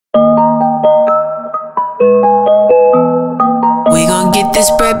We gon' get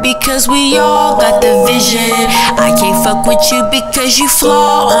this bread because we all got the vision. I can't fuck with you because you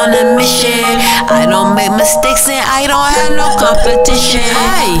flaw on a mission. I don't make mistakes and I don't have no competition.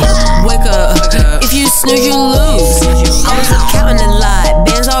 Hey, wake up. If you snooze, you lose. I was counting a lot.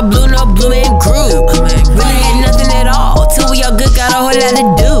 Bands all blue, no blue man group. Really ain't nothing at all. Till we all good, got a whole lot to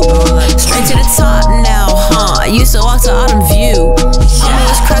do. Straight to the top now, huh? I used to walk to Autumn View. Homie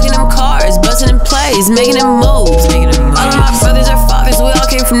was cracking them cars, busting them plays, making them moves. All of my brothers are fathers, we all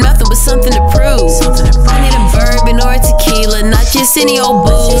came from nothing but something to prove. I need a bourbon or a tequila, not just any old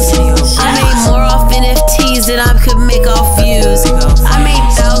booze. I made more off NFTs than I could make off views. I made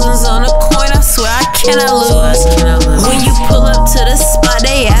thousands on a coin, I swear I cannot lose. When you pull up to the spot,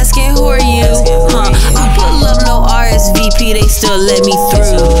 they asking who are you? I pull up no RSVP, they still let me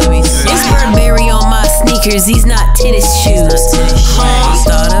through. It's Burberry on my sneakers, these not tennis shoes.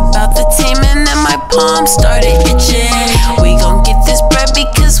 Thought about the team and then my palms started itching. We gon' get this bread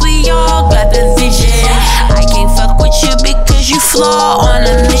because we all got the vision. I can't fuck with you because you flaw on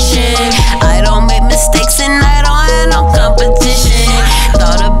a mission. I don't make mistakes and I don't have no competition.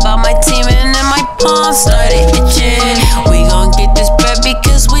 Thought about my team and then my palms started itching. We gon' get this bread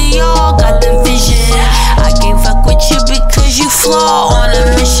because we all got the vision. I can't fuck with you because you flaw on a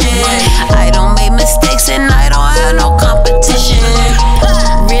mission. I don't make mistakes and I don't have no competition.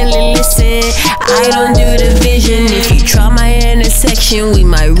 Really listen, I don't do division. If you try my intersection, we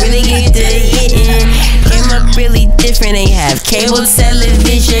might really get to hitting. Came up really different, ain't have cable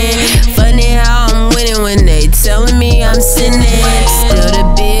television. Funny how I'm winning when they telling me I'm sinning. Still the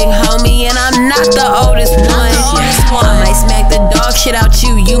big homie and I'm not the oldest one. I might smack the dog shit out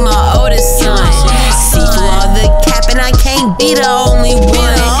you, you my oldest son. See through all the cap and I can't be the only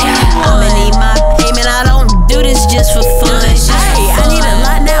one. I'ma need my payment, I don't do this just for fun. I need a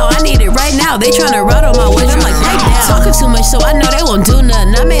lot now, I need it right now. They tryna ride on my way, I'm like right now. Talking too much so I know they won't do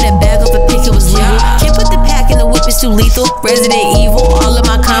nothing. I made a bag off a pick, it was legal. Can't put the pack in the whip, it's too lethal. Resident Evil, all of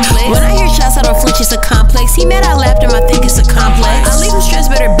my complex. When I hear shots, I don't flinch, it's a complex. He mad I laughed him, I think it's a complex. I leave him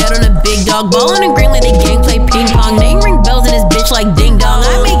stressed, better bet on a big dog. Ballin' and green like they gang play ping pong. Name ring bells in this bitch like ding dong.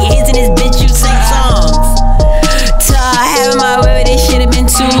 I make hits in this bitch, you sing songs. Having my way, this shit have been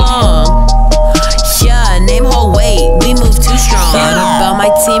too long. Yeah, name whole weight, we move too strong. Thought about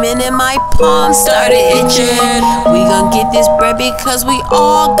my team and then my palms started itching. We gon' get this bread because we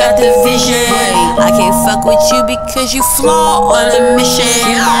all got the vision. I can't fuck with you because you flaw on a mission.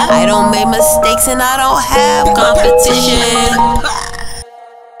 I don't make mistakes and I don't have competition.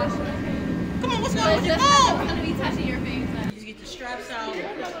 Come on, what's going on with your phone? It's gonna be touching your face. You just get the straps out. You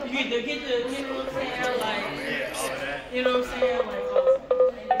get the, you know what I'm saying? Like, you know what I'm saying? Like,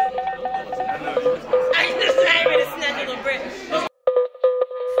 I ain't the same in a snatch of the bread.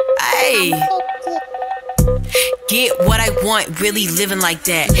 Hey, get what I want, really living like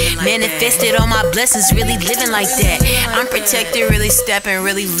that. Manifested all my blessings, really living like that. I'm protected, really stepping,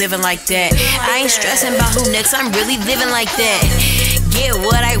 really living like that. I ain't stressing about who next, I'm really living like that. Get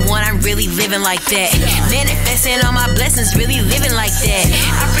what I want, I'm really living like that. Manifesting all my blessings, really living like that.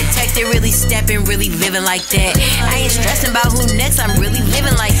 I'm protected, really stepping, really living like that. I ain't stressing about who next, I'm really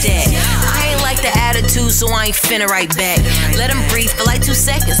living like that. I ain't like the attitude, so I ain't finna right back. Let them breathe for like 2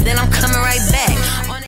 seconds, then I'm coming right back.